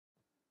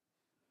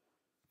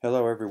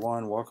Hello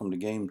everyone, welcome to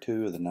Game 2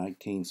 of the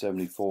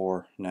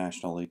 1974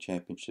 National League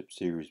Championship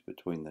Series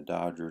between the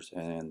Dodgers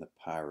and the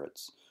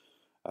Pirates.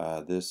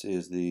 This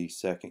is the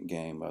second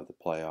game of the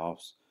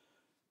playoffs.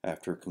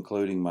 After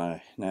concluding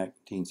my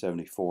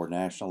 1974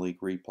 National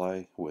League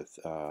replay with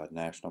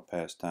National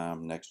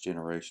Pastime Next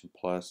Generation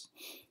Plus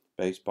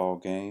baseball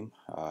game,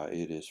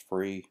 it is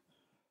free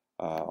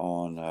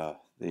on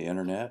the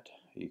internet.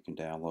 You can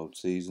download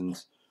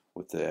seasons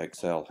with the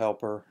Excel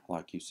helper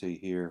like you see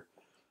here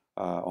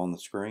on the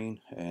screen,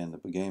 and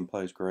the game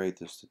plays great.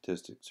 The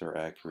statistics are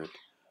accurate.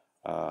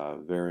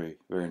 Very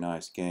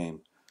nice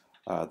game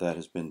that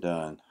has been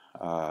done.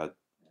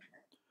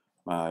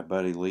 My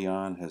buddy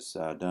Leon has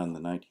done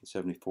the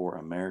 1974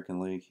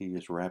 American League. He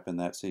is wrapping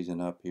that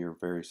season up here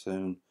very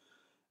soon,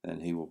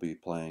 and he will be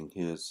playing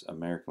his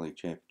American League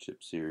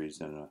Championship Series,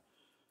 and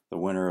the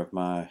winner of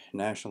my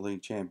National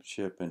League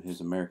Championship and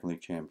his American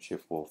League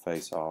Championship will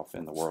face off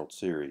in the World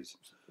Series.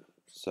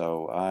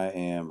 So I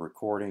am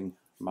recording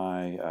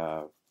my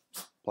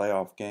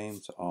playoff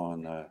games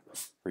on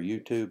for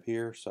YouTube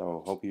here,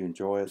 so hope you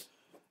enjoy it.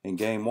 In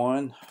game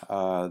one,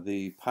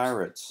 the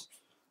Pirates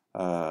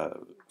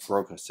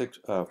broke a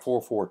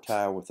 4-4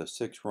 tie with a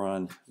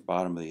 6-run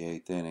bottom of the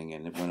 8th inning,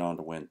 and it went on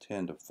to win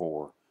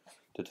 10-4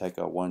 to take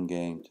a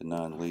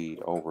 1-0 lead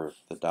over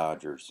the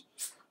Dodgers.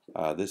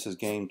 This is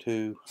game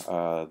two.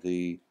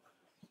 The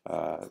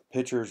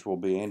pitchers will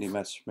be Andy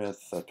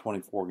Messersmith, a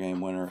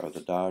 24-game winner of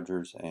the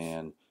Dodgers,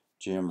 and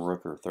Jim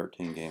Rooker,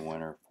 13-game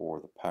winner for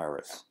the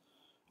Pirates.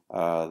 The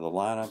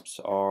lineups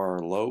are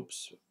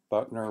Lopes,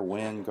 Buckner,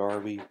 Wynn,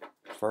 Garvey,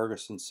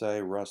 Ferguson,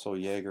 Say, Russell,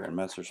 Yeager, and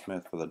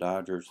Messersmith for the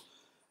Dodgers,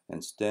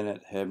 and Stennett,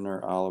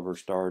 Hebner, Oliver,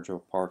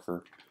 Stargell,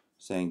 Parker,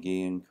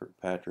 Sanguillen,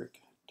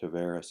 Kirkpatrick,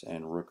 Taveras,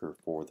 and Rooker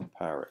for the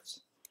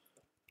Pirates.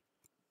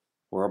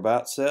 We're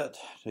about set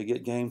to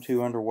get game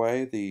two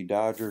underway. The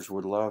Dodgers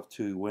would love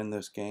to win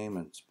this game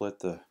and split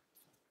the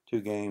two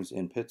games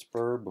in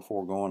Pittsburgh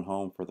before going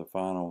home for the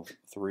final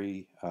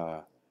three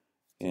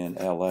in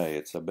LA.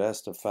 It's a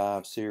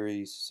best-of-5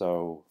 series,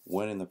 so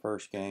winning the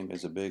first game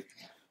is a big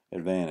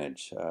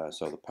advantage.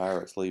 So the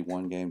Pirates lead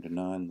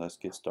 1-0. Let's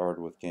get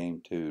started with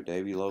game two.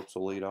 Davey Lopes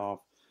will lead off.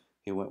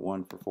 He went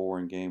 1 for 4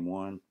 in game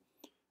one,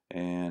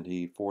 and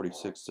he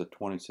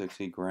 46-26.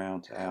 He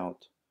grounds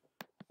out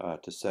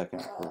to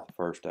second for the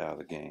first out of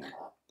the game.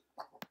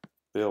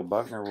 Bill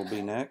Buckner will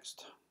be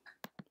next.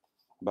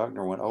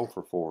 Buckner went 0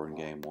 for 4 in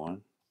game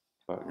one.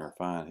 Buckner, a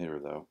fine hitter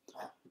though.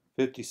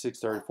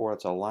 56-34,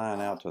 that's a line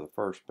out to the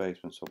first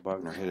baseman, so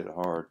Buckner hit it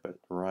hard, but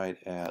right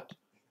at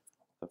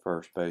the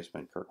first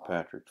baseman,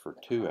 Kirkpatrick, for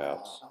 2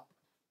 outs.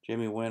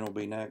 Jimmy Wynn will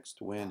be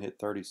next. Wynn hit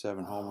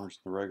 37 homers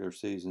in the regular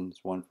season.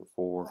 It's 1 for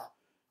 4.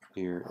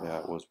 Here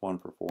was 1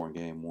 for 4 in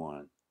game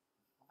one.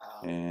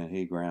 And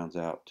he grounds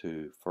out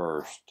to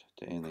first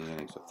to end the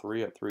inning. So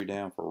 3 up, 3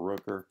 down for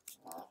Rooker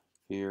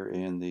here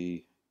in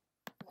the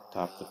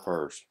top of the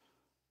first.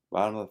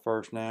 Bottom of the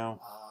first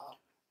now.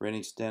 Rennie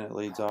Stennett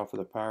leads off for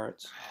the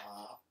Pirates,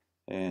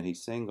 and he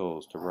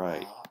singles to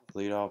right.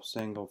 Leadoff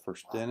single for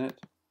Stennett,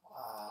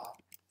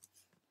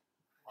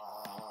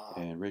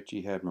 and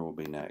Richie Hebner will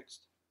be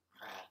next.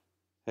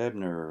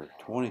 Hebner,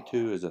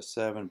 22 is a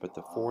 7, but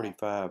the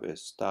 45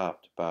 is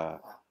stopped by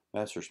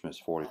Messersmith's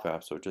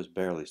 45, so it just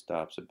barely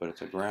stops it, but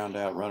it's a ground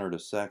out, runner to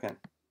second,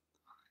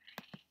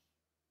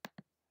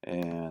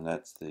 and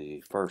that's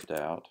the first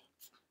out.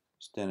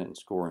 Stennett in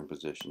scoring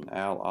position.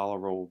 Al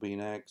Oliver will be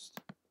next.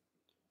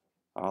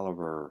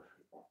 Oliver,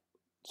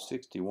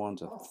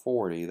 61's a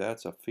 40.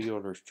 That's a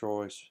fielder's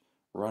choice.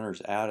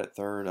 Runner's out at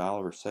third.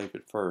 Oliver safe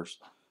at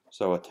first.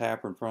 So a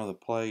tapper in front of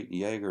the plate.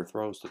 Yeager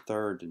throws to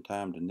third in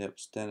time to nip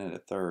Stennett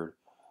at third.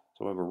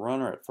 So we have a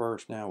runner at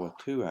first now with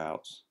 2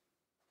 outs.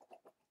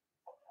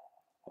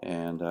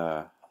 And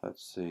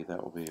let's see,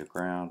 that will be a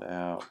ground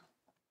out.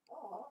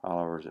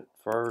 Oliver's at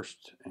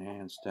first,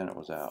 and Stennett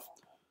was out.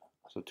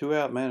 So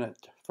 2-out man at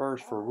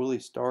first for Willie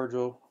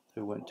Stargell,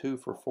 who went 2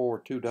 for 4,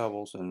 2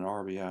 doubles, and an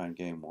RBI in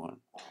game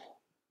one.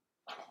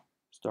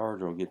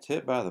 Stargell gets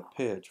hit by the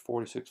pitch,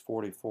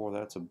 46-44.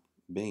 That's a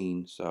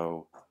bean.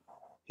 So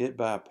hit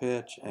by a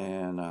pitch,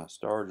 and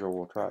Stargell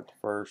will trot to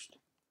first,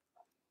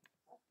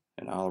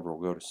 and Oliver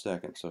will go to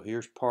second. So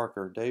here's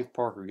Parker. Dave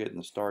Parker getting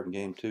the start in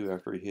game two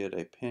after he hit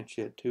a pinch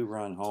hit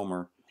 2-run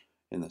homer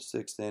in the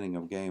 6th inning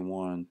of game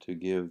one to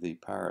give the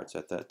Pirates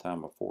at that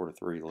time a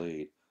 4-3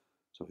 lead.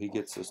 So he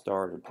gets the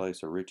start in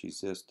place of Richie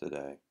Zisk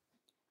today.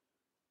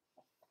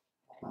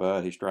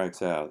 But he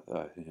strikes out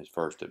in his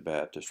first at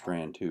bat to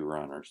strand 2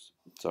 runners.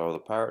 So the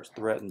Pirates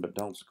threaten but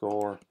don't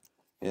score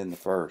in the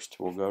first.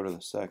 We'll go to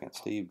the second.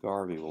 Steve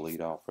Garvey will lead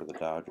off for the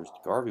Dodgers.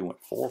 Garvey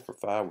went 4 for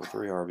 5 with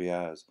 3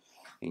 RBIs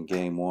in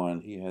game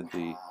one. He had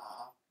the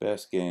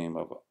best game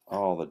of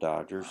all the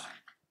Dodgers.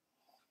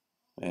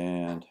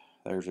 And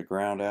there's a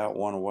ground out,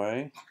 1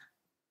 away.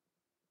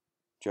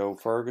 Joe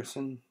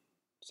Ferguson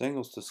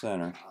singles to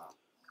center.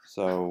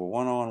 So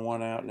 1 on,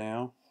 1 out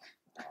now.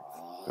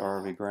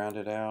 Garvey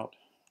grounded out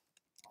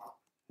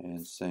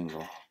and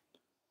single.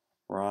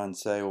 Ron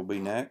Say will be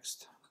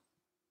next.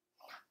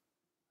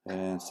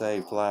 And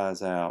Say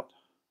flies out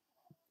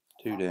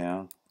 2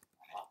 down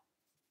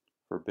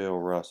for Bill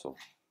Russell.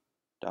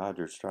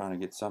 Dodgers trying to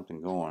get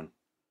something going.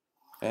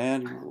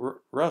 And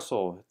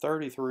Russell,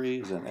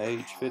 33 is an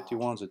H,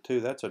 51's a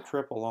 2. That's a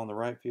triple on the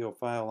right field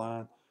foul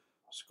line,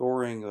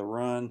 scoring the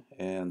run,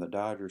 and the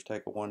Dodgers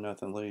take a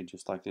 1-0 lead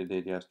just like they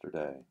did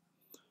yesterday.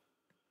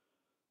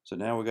 So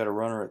now we got a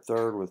runner at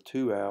third with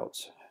 2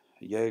 outs.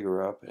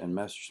 Yeager up and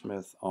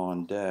Messersmith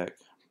on deck.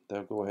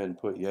 They'll go ahead and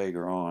put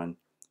Yeager on.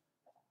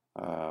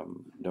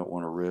 Don't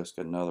want to risk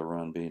another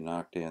run being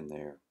knocked in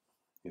there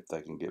if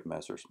they can get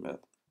Messersmith.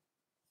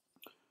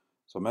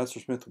 So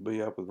Messersmith will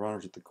be up with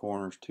runners at the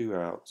corners, 2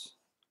 outs,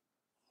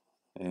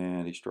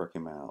 and he struck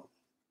him out.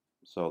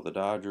 So the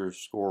Dodgers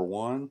score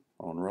 1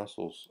 on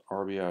Russell's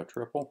RBI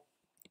triple,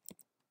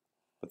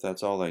 but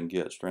that's all they can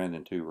get,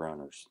 stranding 2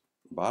 runners.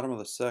 Bottom of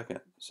the second,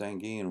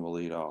 Sanguin will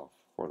lead off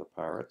for the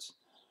Pirates,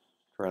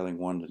 trailing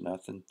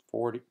 1-0.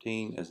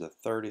 14 is a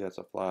 30, that's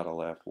a fly to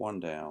left, 1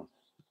 down.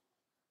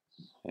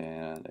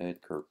 And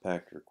Ed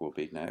Kirkpatrick will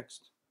be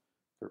next.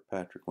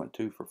 Kirkpatrick went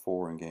 2 for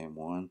 4 in game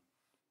 1.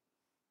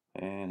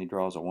 And he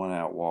draws a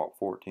 1-out walk,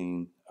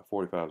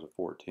 45 is a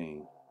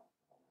 14.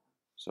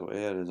 So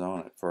Ed is on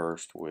at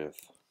first with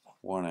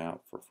 1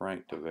 out for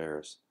Frank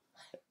Tavares,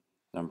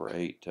 number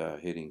 8,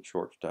 hitting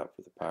shortstop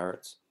for the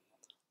Pirates.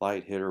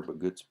 Light hitter, but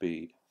good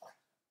speed.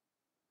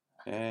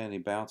 And he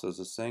bounces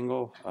a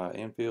single,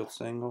 infield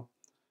single.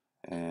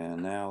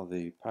 And now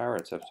the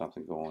Pirates have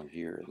something going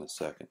here in the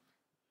second.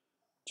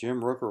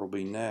 Jim Rooker will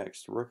be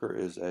next. Rooker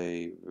is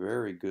a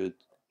very good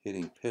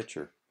hitting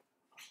pitcher.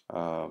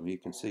 You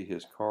can see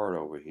his card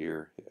over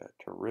here. A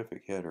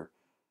terrific hitter.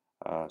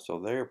 So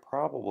they're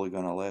probably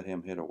going to let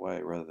him hit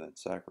away rather than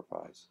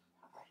sacrifice.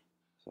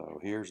 So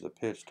here's the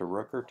pitch to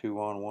Rooker. 2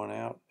 on, 1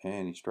 out.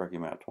 And he struck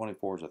him out.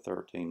 24 is a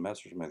 13.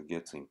 Messersmith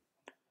gets him.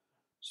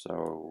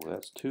 So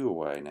that's 2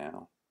 away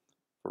now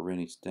for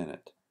Rennie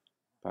Stennett.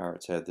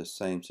 Pirates had this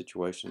same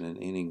situation in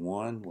inning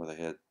 1 where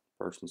they had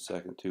first and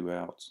second 2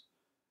 outs.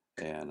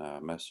 And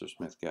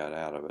Messersmith got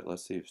out of it.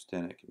 Let's see if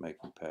Stennett can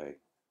make him pay.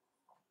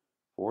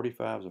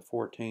 45 is a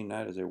 14.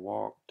 That is a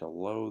walk to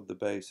load the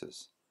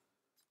bases.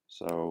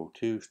 So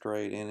 2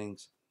 straight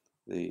innings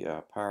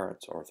the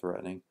Pirates are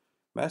threatening.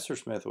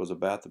 Messersmith was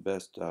about the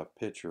best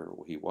pitcher.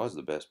 He was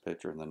the best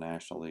pitcher in the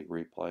National League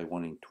replay,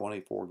 winning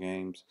 24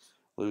 games,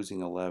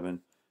 losing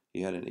 11.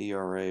 He had an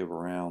ERA of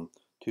around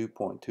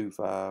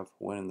 2.25,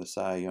 winning the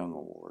Cy Young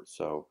Award.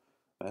 So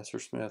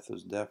Messersmith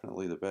is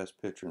definitely the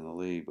best pitcher in the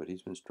league, but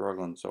he's been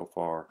struggling so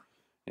far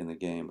in the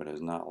game, but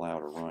has not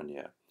allowed a run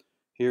yet.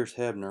 Here's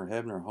Hebner.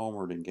 Hebner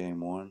homered in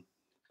game 1.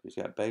 He's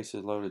got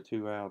bases loaded,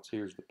 2 outs.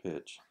 Here's the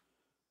pitch.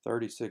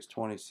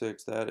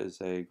 36-26. That is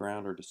a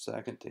grounder to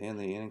second to end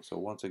the inning. So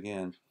once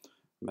again,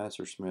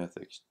 Messersmith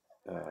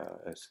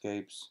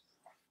escapes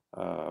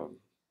a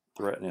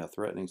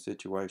threatening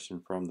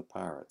situation from the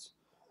Pirates.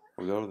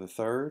 We go to the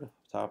third.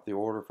 Top of the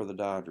order for the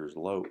Dodgers,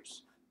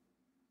 Lopes.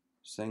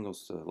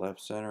 Singles to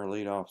left center,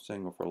 leadoff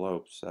single for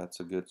Lopes. That's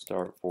a good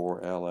start for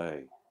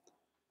LA.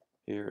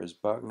 Here is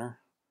Buckner,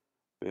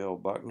 Bill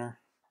Buckner.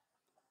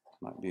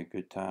 Might be a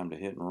good time to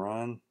hit and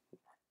run.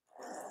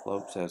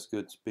 Lopes has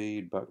good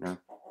speed. Buckner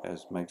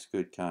makes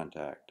good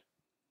contact.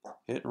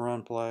 Hit and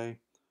run play.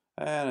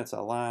 And it's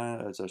a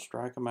line. It's a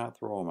strike him out,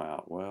 throw him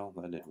out. Well,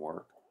 that didn't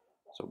work.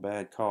 So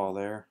bad call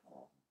there.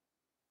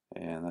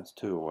 And that's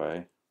 2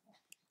 away.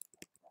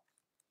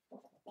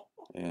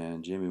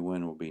 And Jimmy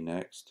Wynn will be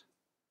next.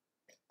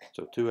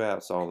 So 2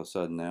 outs all of a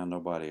sudden now.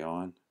 Nobody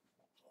on.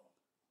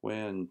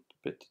 Wynn,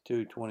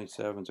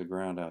 52-27 is a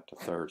ground out to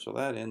third. So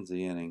that ends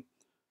the inning.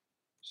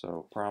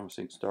 So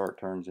promising start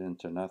turns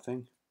into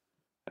nothing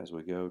as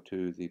we go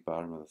to the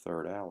bottom of the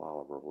third. Al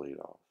Oliver will lead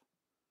off.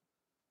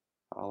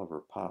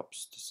 Oliver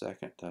pops to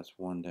second. That's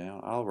 1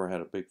 down. Oliver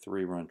had a big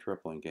 3-run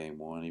triple in game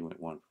 1. He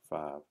went 1 for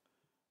 5.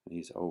 And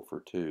he's 0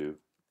 for 2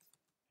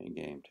 in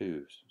game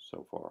 2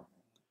 so far.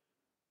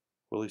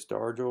 Willie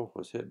Stargell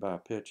was hit by a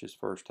pitch his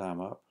first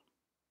time up.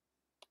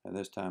 And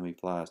this time he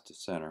flies to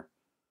center.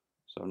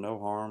 So no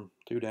harm.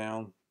 2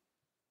 down.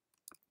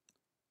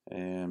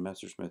 And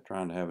Messersmith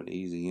trying to have an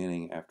easy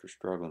inning after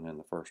struggling in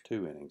the first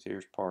 2 innings.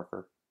 Here's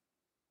Parker.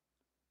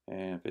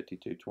 And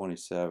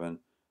 52-27.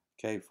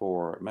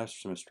 K4.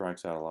 Messersmith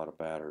strikes out a lot of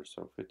batters.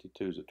 So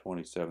 52 is a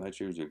 27. That's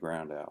usually a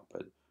ground out.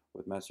 But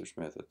with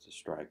Messersmith, it's a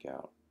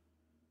strikeout.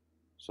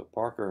 So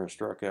Parker has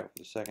struck out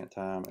for the 2nd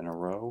time in a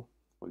row.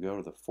 We go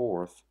to the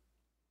 4th.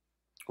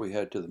 We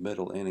head to the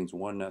middle innings.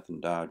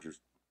 1-0 Dodgers.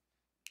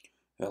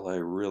 LA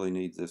really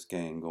needs this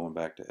game going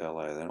back to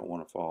LA. They don't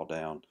want to fall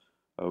down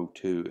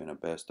 0-2 in a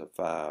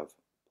best-of-5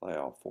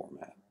 playoff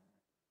format.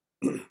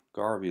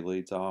 Garvey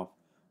leads off.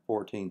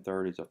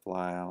 14-30 is a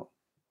fly out.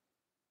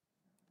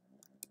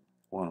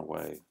 1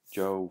 away.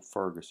 Joe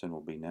Ferguson will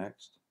be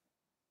next.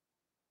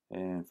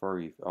 And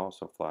Fergie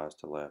also flies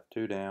to left.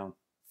 2 down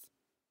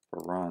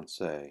for Ron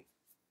Say.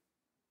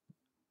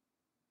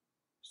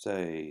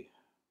 Say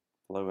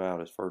flew out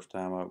his first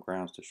time up.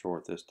 Grounds to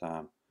short this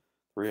time.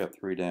 3 up,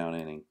 3 down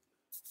inning.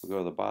 We go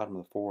to the bottom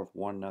of the 4th.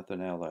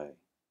 1-0 LA.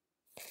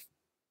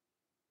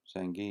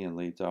 Sanguian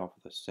leads off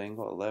with a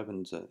single.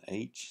 11's an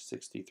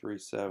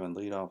H63-7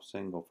 leadoff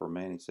single for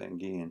Manny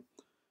Sanguian.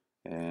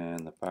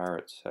 And the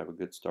Pirates have a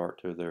good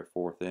start to their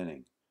 4th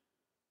inning.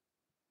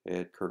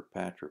 Ed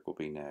Kirkpatrick will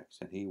be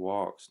next, and he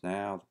walks.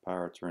 Now the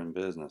Pirates are in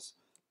business.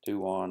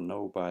 2 on,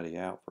 nobody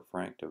out for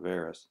Frank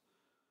Taveras.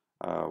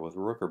 With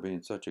Rooker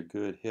being such a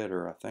good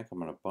hitter, I think I'm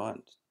going to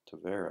bunt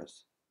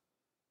Taveras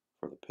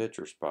for the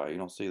pitcher spot. You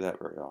don't see that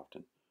very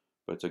often.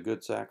 But it's a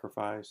good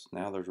sacrifice.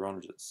 Now there's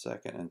runners at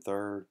 2nd and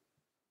 3rd.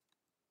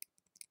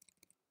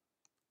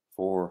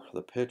 For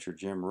the pitcher,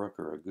 Jim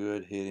Rooker, a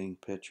good hitting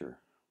pitcher.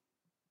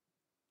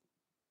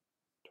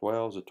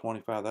 12's at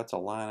 25. That's a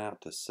line out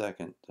to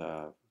 2nd.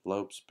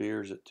 Lope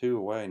Spears at 2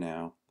 away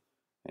now.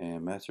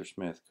 And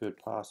Messersmith could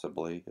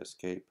possibly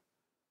escape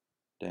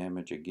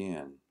damage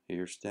again.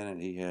 Here's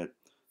Stennett. He had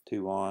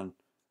 2 on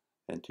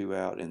and 2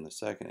 out in the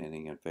 2nd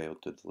inning and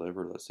failed to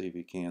deliver. Let's see if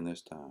he can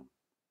this time.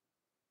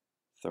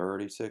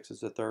 36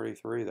 is a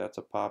 33. That's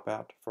a pop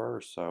out to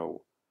 1st.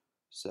 So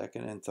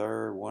 2nd and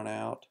 3rd, 1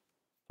 out.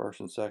 1st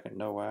and 2nd,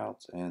 no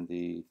outs. And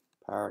the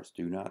Pirates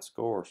do not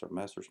score. So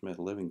Messersmith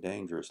living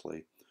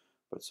dangerously.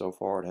 But so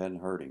far it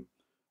hadn't hurt him.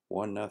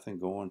 1-0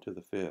 going to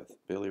the 5th.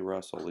 Billy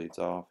Russell leads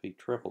off. He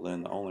tripled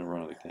in the only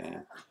run of the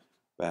game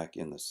back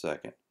in the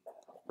 2nd.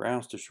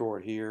 Grounds to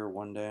short here,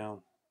 1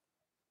 down.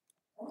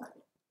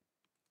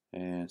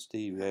 And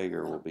Steve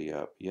Yeager will be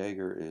up.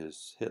 Yeager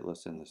is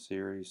hitless in the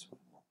series.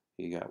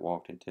 He got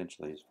walked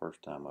intentionally his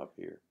first time up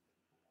here.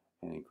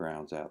 And he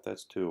grounds out.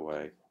 That's 2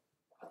 away.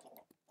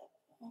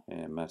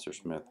 And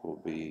Messersmith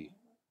will be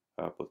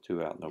up with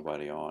 2 out,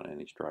 nobody on, and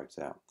he strikes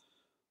out.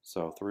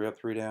 So 3 up,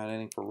 3 down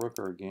inning for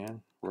Rooker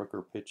again.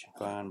 Rooker pitching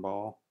fine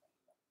ball.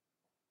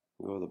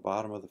 We'll go to the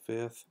bottom of the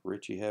 5th.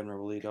 Richie Hebner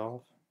will lead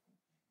off.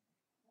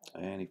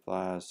 And he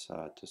flies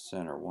to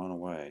center, 1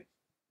 away.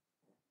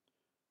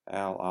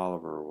 Al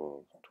Oliver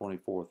will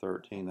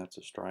 24-13. That's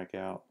a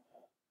strikeout.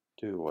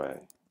 2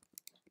 away.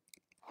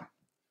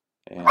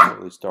 And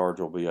Whitley Starge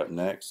will be up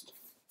next.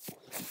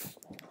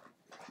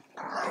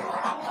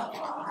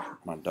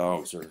 My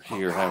dogs are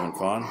here having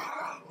fun.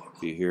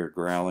 If you hear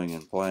growling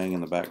and playing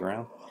in the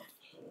background.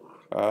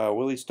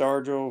 Willie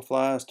Stargell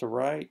flies to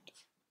right.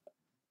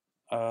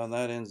 And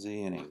that ends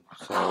the inning.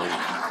 So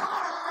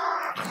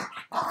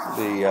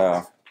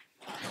the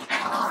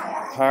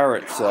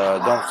Pirates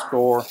don't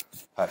score.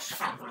 Hush.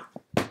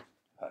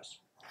 Hush.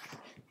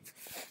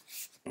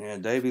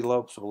 And Davey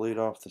Lopes will lead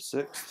off the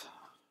 6th.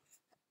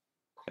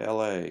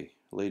 LA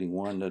leading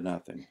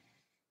 1-0.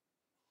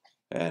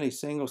 And he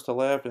singles to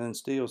left and then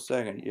steals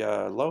 2nd.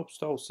 Yeah, Lopes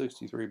stole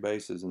 63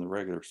 bases in the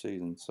regular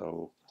season,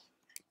 so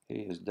he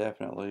is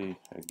definitely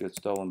a good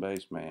stolen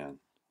base man.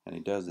 And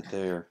he does it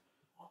there.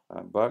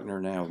 Buckner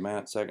now with man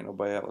at 2nd,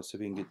 nobody out. Let's see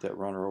if he can get that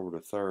runner over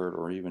to 3rd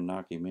or even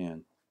knock him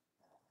in.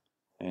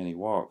 And he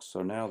walks.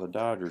 So now the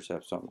Dodgers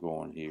have something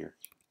going here.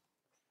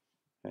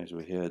 As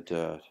we head,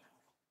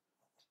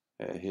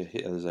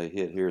 as they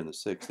hit here in the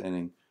 6th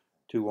inning.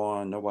 2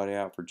 on, nobody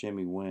out for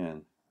Jimmy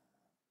Wynn.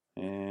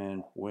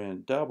 And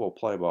Wynn, double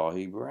play ball.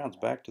 He rounds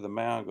back to the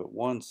mound, got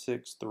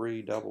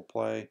 1-6-3 double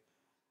play.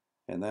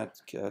 And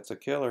that's a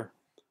killer.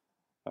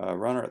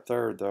 Runner at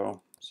 3rd,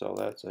 though. So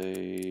that's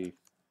a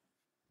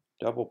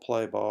double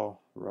play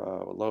ball.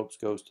 Lopes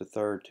goes to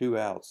 3rd. 2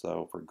 outs,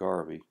 though, for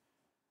Garvey,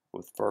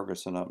 with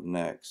Ferguson up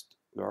next.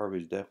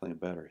 Garvey's definitely a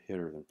better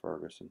hitter than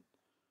Ferguson.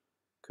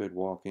 Could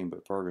walk him,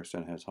 but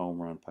Ferguson has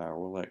home run power.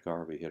 We'll let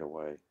Garvey hit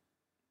away.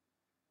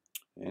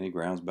 And he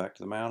grounds back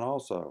to the mound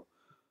also.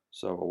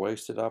 So a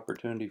wasted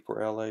opportunity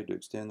for LA to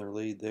extend their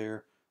lead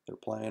there. They're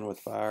playing with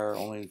fire,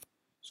 only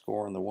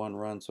scoring the 1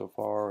 run so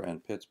far,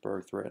 and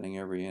Pittsburgh threatening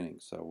every inning.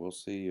 So we'll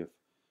see if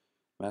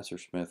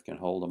Messersmith can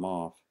hold them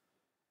off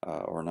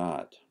or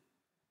not.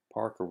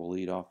 Parker will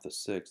lead off the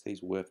 6th. He's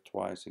whiffed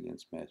twice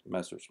against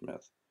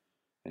Messersmith.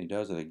 And he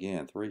does it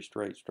again. 3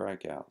 straight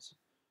strikeouts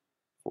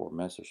for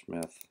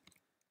Messersmith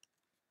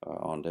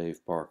on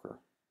Dave Parker.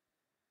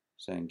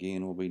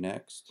 Sanguian will be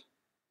next.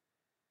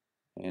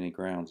 And he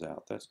grounds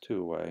out. That's 2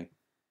 away.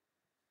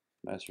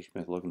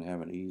 Messersmith looking to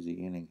have an easy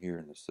inning here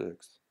in the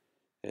 6th.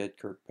 Ed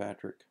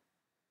Kirkpatrick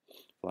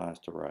flies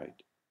to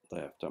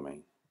left.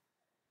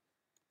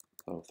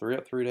 So 3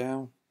 up, 3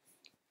 down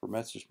for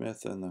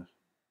Messersmith and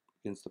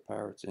against the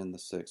Pirates in the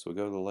 6th. We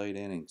go to the late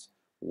innings.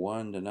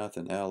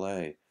 1-0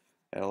 LA.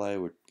 LA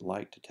would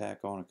like to tack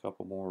on a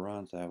couple more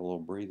runs to have a little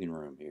breathing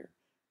room here.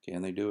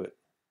 Can they do it?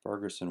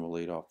 Ferguson will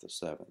lead off the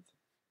 7th.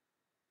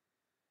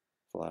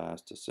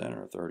 Flies to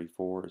center.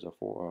 34 is a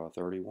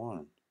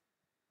 31.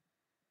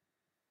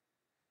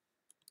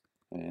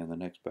 And the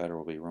next batter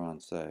will be Ron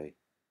Say.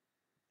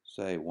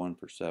 Say 1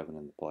 for 7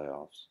 in the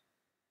playoffs.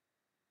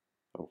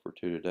 0 for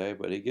 2 today,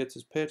 but he gets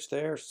his pitch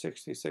there.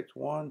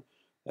 66-1.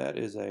 That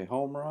is a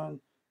home run.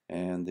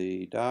 And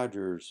the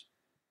Dodgers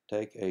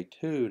take a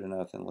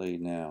 2-0 lead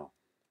now.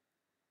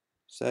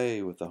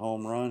 Say with the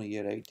home run, he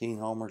had 18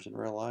 homers in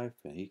real life,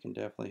 and he can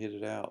definitely hit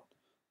it out.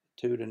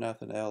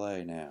 2-0 LA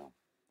now.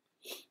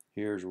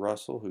 Here's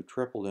Russell, who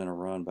tripled in a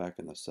run back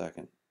in the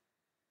 2nd.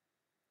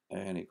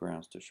 And he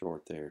grounds to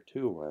short there.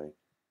 2 away.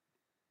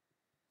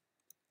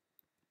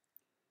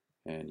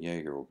 and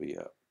Yeager will be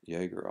up.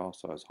 Yeager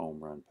also has home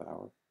run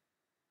power,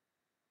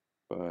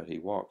 but he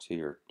walks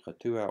here. A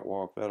 2-out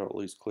walk, that'll at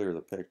least clear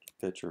the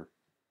pitcher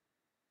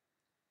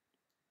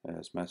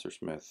as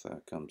Messersmith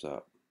comes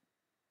up.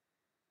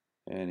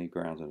 And he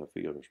grounds into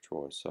fielder's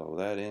choice. So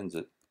that ends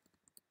it.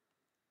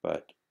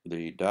 But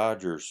the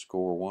Dodgers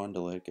score one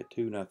to take a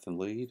 2-0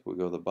 lead. We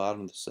go to the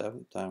bottom of the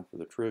seventh. Time for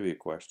the trivia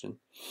question.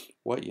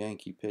 What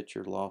Yankee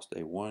pitcher lost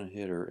a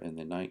one-hitter in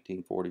the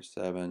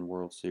 1947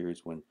 World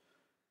Series when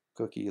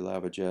Cookie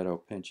Lavagetto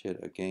pinch hit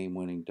a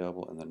game-winning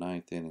double in the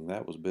ninth inning?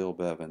 That was Bill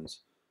Bevins.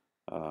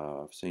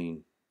 I've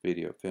seen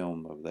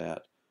film of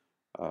that.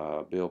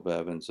 Bill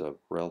Bevins, a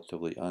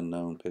relatively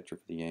unknown pitcher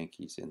for the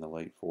Yankees in the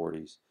late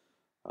 40s,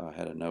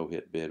 had a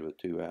no-hit bid with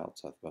 2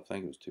 outs. I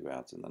think it was 2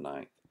 outs in the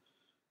ninth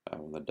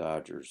when the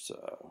Dodgers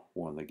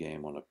won the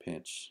game on a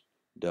pinch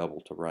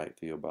double to right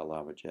field by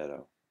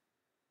Lavagetto.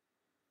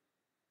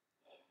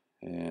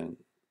 And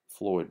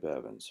Floyd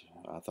Bevins,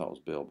 I thought it was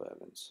Bill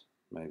Bevins.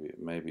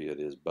 Maybe it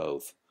is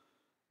both,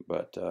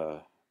 but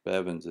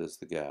Bevins is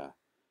the guy.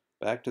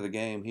 Back to the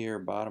game here,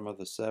 bottom of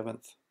the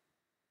seventh.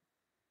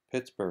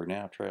 Pittsburgh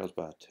now trails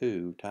by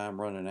 2. Time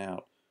running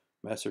out.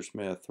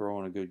 Messersmith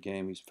throwing a good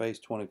game. He's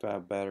faced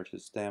 25 batters.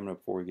 His stamina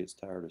before he gets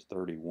tired is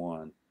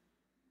 31.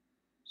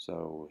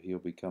 So he'll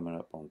be coming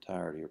up on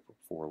tired here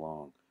before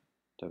long.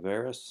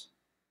 Taveras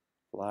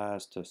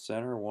flies to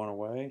center, 1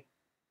 away.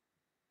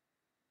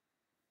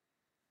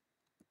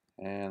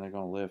 And they're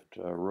going to lift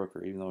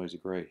Rooker, even though he's a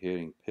great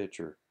hitting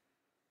pitcher.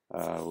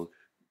 We'll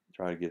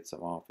try to get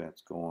some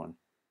offense going.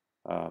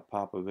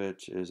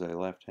 Popovich is a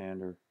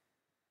left-hander.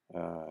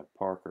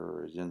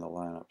 Parker is in the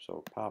lineup,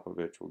 so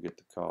Popovich will get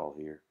the call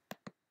here.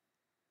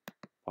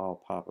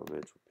 Paul Popovich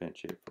will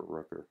pinch hit for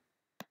Rooker.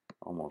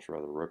 Almost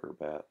rather Rooker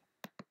bat.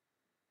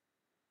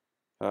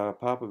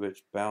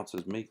 Popovich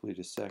bounces meekly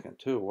to second,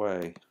 2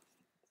 away.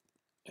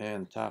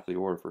 And the top of the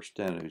order for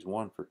Stennett, who's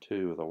 1 for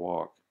 2 with a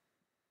walk,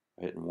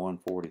 hitting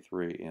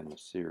 143 in the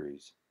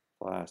series.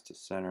 Flies to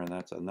center, and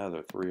that's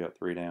another 3-up,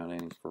 3-down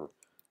inning for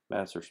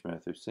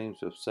Messersmith, who seems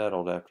to have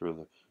settled after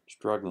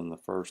struggling the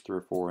first 3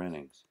 or 4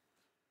 innings.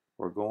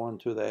 We're going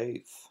to the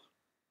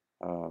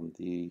 8th.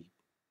 The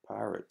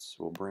Pirates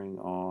will bring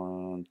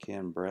on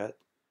Ken Brett.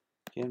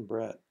 Ken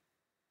Brett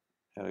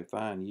had a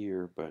fine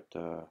year, but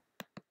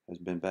has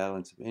been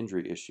battling some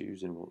injury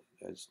issues and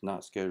is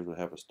not scheduled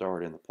to have a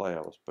start in the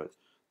playoffs, but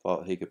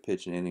thought he could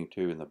pitch an inning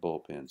 2 in the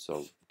bullpen.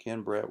 So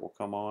Ken Brett will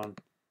come on.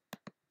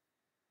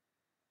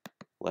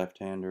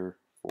 Left-hander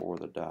for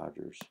the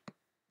Dodgers.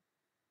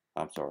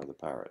 I'm sorry, the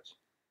Pirates.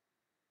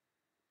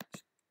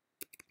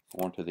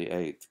 On to the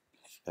 8th.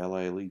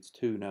 LA leads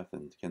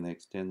 2-0. Can they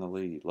extend the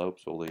lead?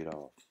 Lopes will lead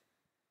off.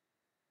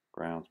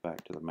 Grounds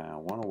back to the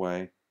mound. 1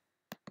 away.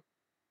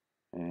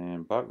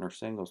 And Buckner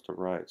singles to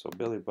right. So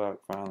Billy Buck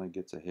finally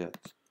gets a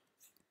hit.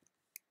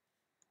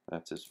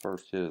 That's his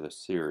first hit of the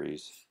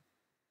series.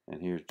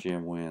 And here's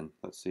Jim Wynn.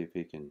 Let's see if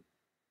he can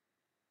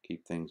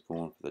keep things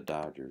going for the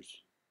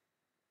Dodgers.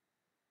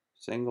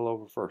 Single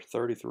over first.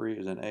 33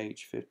 is an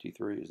H.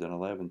 53 is an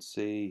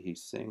 11C. He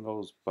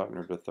singles.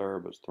 Buckner to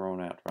third, but is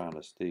thrown out trying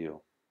to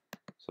steal.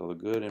 So the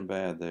good and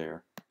bad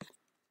there.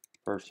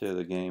 First hit of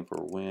the game for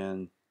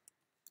Wynn,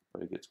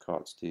 but he gets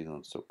caught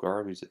stealing. So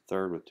Garvey's at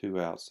third with 2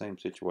 outs. Same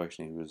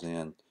situation he was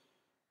in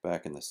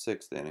back in the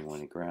 6th inning when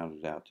he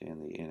grounded out to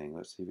end the inning.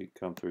 Let's see if he can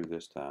come through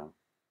this time.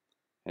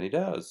 And he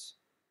does.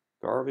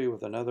 Garvey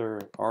with another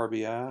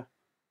RBI.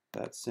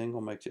 That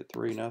single makes it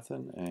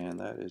 3-0, and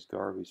that is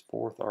Garvey's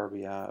 4th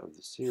RBI of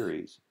the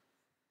series.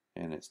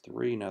 And it's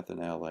 3-0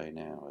 LA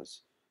now,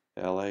 as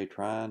LA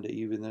trying to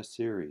even this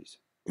series.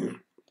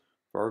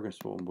 Ferguson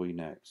will be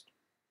next.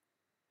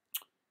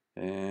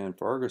 And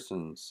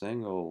Ferguson,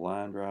 single,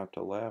 line drive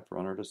to left,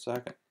 runner to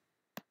second.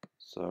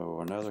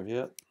 So another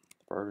hit.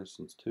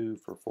 Ferguson's 2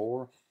 for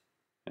 4.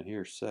 And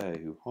here's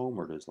Say, who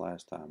homered his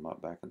last time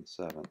up back in the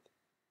 7th.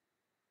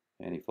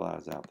 And he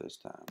flies out this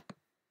time.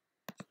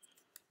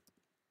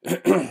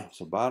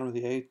 So bottom of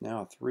the 8th,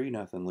 now a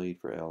 3-0 lead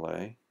for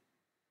LA.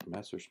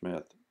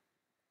 Messersmith,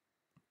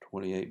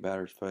 28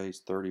 batters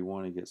faced,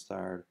 31 he gets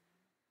tired.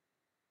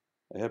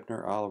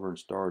 Ebner, Oliver, and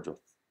Stargell,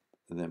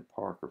 and then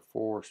Parker,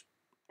 4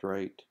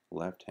 straight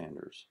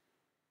left-handers.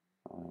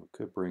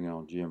 Could bring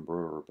on Jim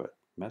Brewer, but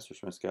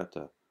Messersmith's got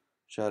the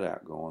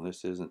shutout going.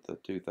 This isn't the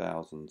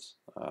 2000s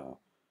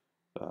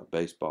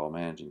baseball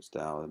managing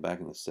style. Back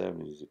in the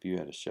 70s, if you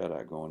had a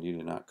shutout going, you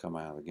did not come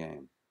out of the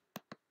game.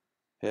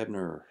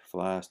 Hebner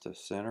flies to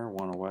center,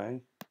 1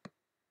 away.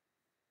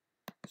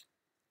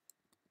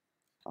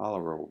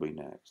 Oliver will be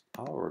next.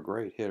 Oliver, a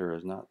great hitter,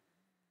 is not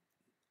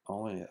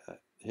only a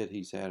hit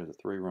he's had is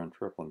a 3-run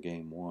triple in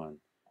game 1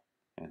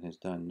 and has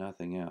done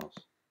nothing else.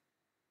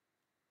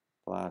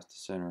 Flies to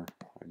center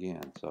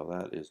again. So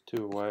that is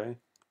 2 away.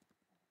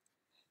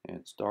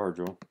 And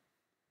Stargell.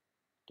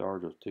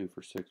 Stargell's 2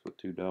 for 6 with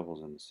 2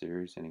 doubles in the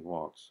series, and he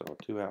walks. So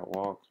a 2-out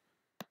walk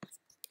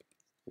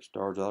for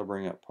Stargell. I'll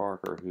bring up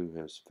Parker, who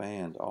has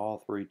fanned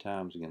all 3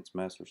 times against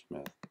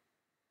Messersmith.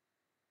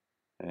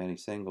 And he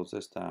singles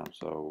this time.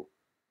 So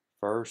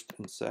first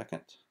and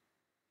second.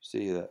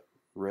 See that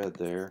red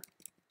there,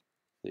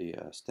 the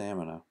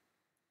stamina,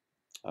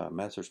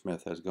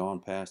 Messerschmitt has gone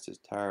past his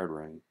tired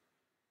ring,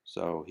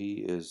 so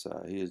he is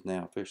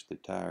now officially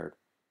tired.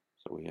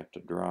 So we have to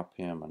drop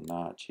him a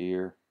notch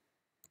here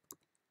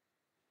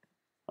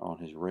on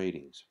his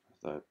ratings.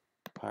 The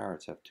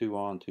Pirates have 2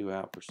 on, 2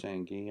 out for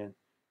Sanguian.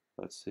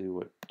 Let's see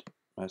what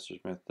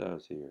Messerschmitt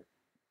does here.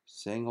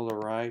 Single to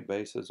right,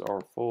 bases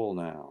are full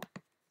now.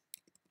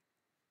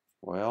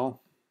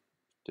 Well,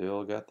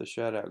 still got the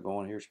shutout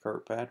going. Here's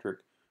Kirkpatrick,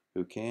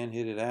 who can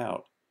hit it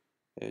out.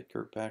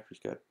 Kirkpatrick's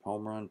got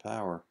home run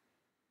power.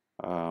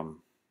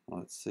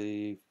 Let's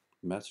see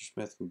if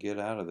Messerschmitt can get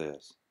out of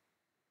this.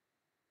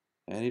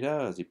 And he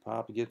does. He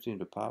gets him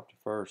to pop to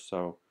first.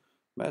 So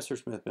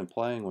Messerschmitt's been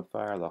playing with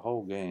fire the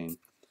whole game,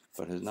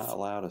 but has not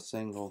allowed a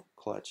single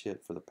clutch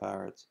hit for the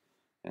Pirates.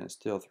 And it's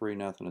still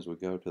 3-0 as we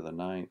go to the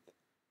 9th.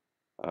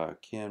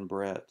 Ken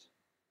Brett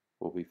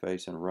will be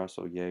facing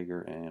Russell,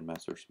 Yeager, and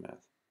Messerschmitt.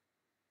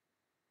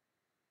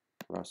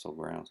 Russell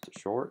grounds to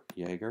short.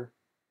 Yeager.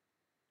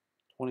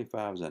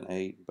 25 is an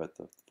 8, but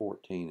the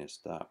 14 is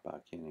stopped by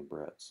Kenny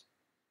Brett's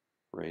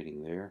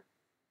rating there.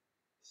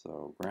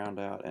 So ground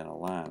out and a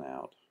line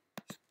out.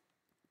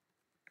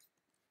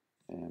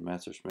 And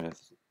Messerschmitt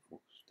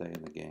will stay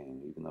in the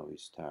game even though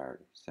he's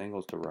tired.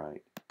 Singles to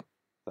right.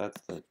 That's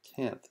the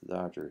 10th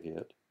Dodger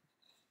hit.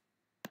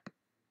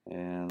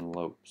 And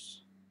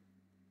Lopes.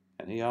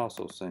 And he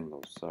also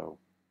singles. So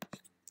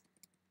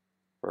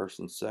first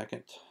and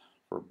second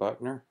for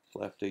Buckner.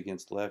 Lefty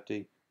against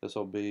lefty. This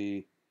will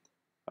be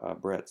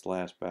Brett's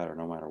last batter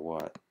no matter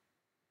what.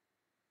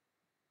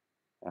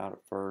 Out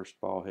at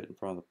first, ball hit in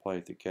front of the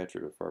plate, the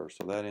catcher to first.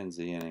 So that ends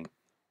the inning.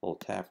 A little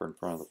tapper in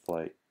front of the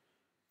plate.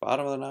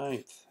 Bottom of the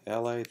 9th,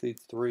 LA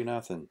leads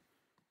 3-0.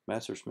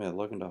 Messerschmitt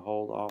looking to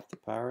hold off the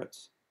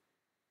Pirates.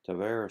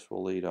 Taveras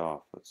will lead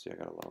off. Let's see, I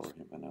gotta lower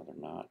him another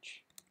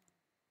notch.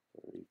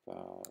 35,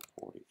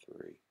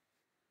 43.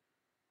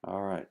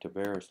 All right,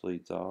 Taveras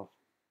leads off.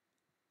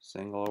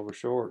 Single over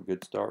short.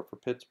 Good start for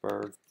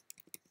Pittsburgh.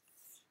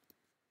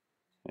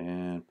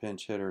 And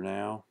pinch hitter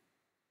now.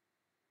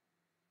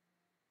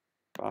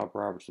 Bob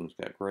Robertson's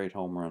got great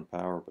home run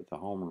power, but the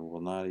homer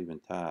will not even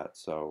tie it.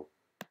 So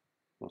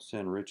we'll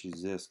send Richie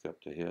Zisk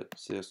up to hit.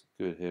 Zisk,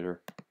 good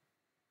hitter.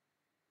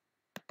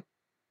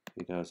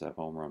 He does have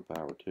home run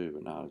power too,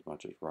 but not as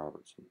much as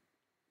Robertson.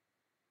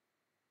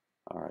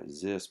 All right,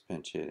 Zisk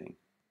pinch hitting.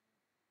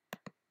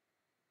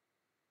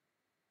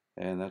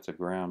 And that's a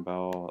ground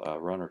ball.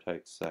 Runner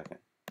takes second.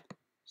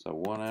 So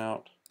 1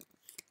 out.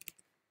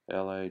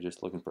 LA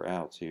just looking for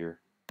outs here.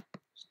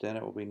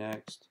 Stennett will be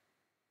next.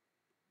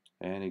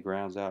 And he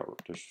grounds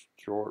out to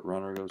short.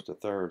 Runner goes to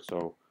third.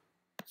 So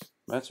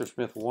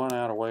Messerschmitt 1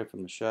 out away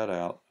from the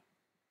shutout.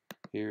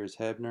 Here's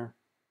Hebner.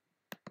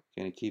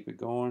 Can he keep it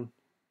going?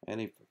 And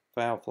he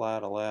foul fly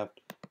to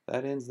left.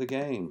 That ends the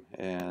game.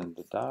 And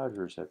the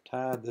Dodgers have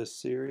tied this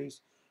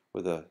series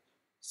with a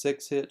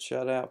 6-hit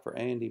shutout for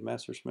Andy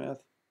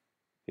Messerschmitt.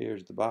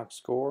 Here's the box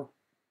score.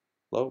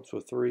 Lopes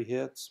with 3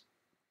 hits.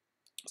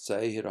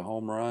 Say hit a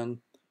home run.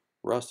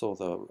 Russell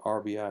the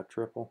RBI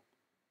triple.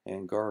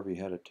 And Garvey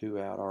had a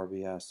 2-out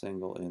RBI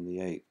single in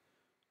the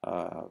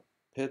 8th.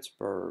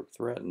 Pittsburgh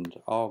threatened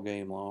all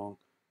game long.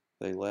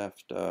 They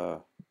left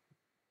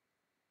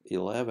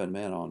 11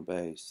 men on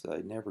base.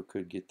 They never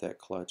could get that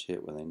clutch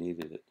hit when they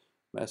needed it.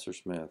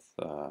 Messerschmitt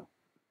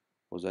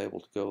was able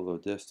to go the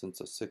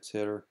distance, a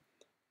 6-hitter,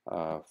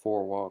 4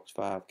 walks,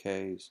 5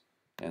 Ks,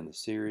 and the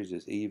series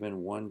is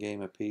even 1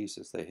 game apiece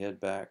as they head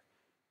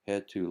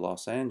to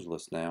Los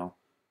Angeles now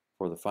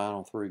for the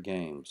final 3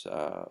 games.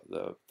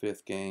 The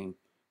 5th game,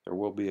 there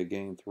will be a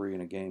game 3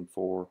 and a game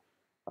 4.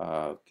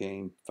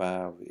 Game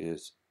 5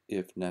 is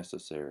if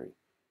necessary.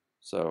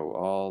 So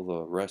all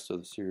the rest of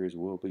the series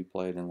will be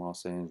played in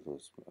Los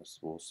Angeles.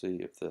 We'll see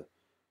if the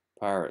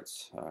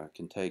Pirates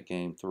can take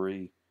game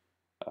 3.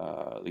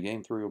 The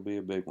game 3 will be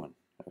a big one.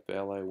 If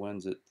LA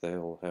wins it,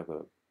 they'll have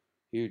a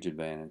huge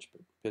advantage.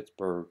 But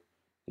Pittsburgh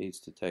needs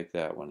to take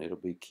that one. It'll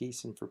be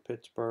Keeson for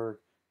Pittsburgh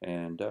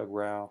and Doug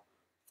Rao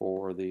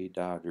for the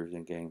Dodgers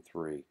in game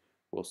 3.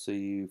 We'll see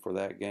you for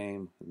that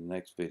game in the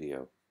next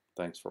video.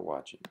 Thanks for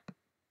watching.